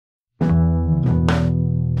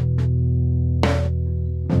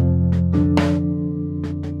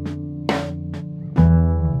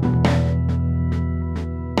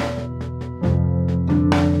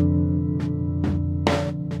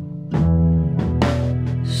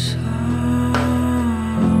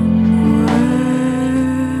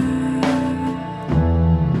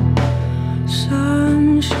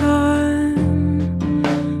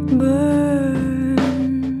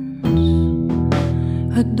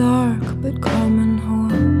dark but common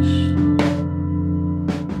horse.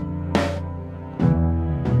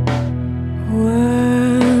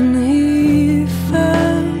 When he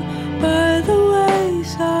fell by the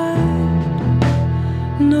wayside,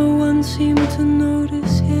 no one seemed to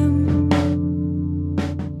notice him.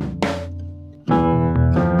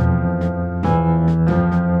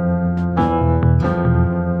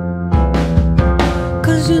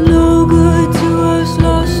 Cause you're no good to us,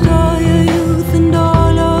 lost all your youth and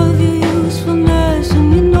all of your usefulness.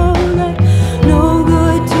 And you know that no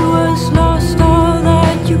good to us, lost all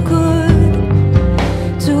that you could.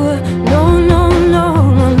 To a no, no, no,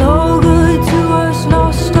 no, no good to us,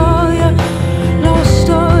 lost all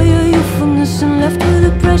your youthfulness and left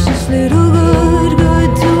with a precious little good.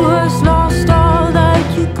 Good to us, lost all that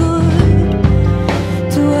you could.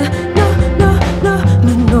 To a no, no, no,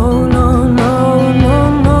 no, no, no, no, no,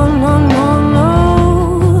 no, no, no, no.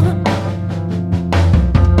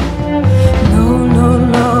 No, no,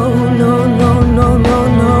 no, no, no, no, no,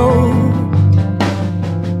 no.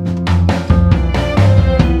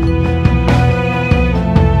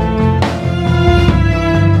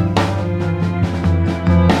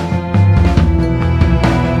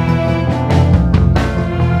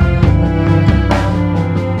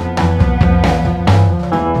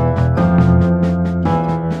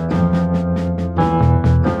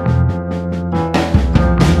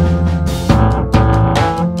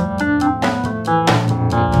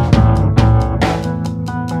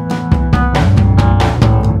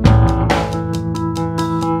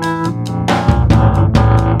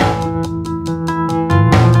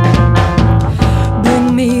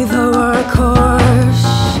 Bring me the workhorse,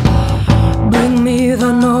 bring me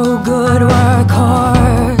the no good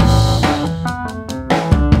workhorse.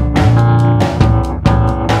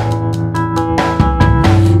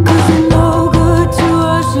 Cause you're no good to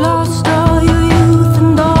us, lost all your youth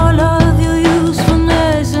and all of your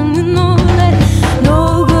usefulness. And you know that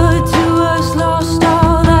no good to us, lost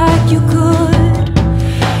all that you could.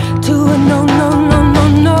 To a no, no, no, no,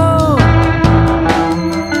 no.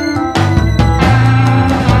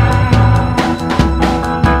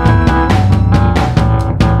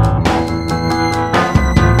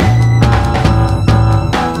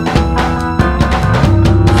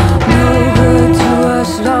 No good to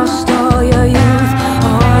us, lost all your youth,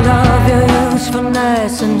 all of your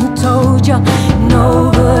usefulness. And who told you?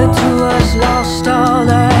 No good to us, lost all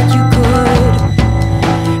that you could.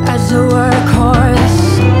 As a word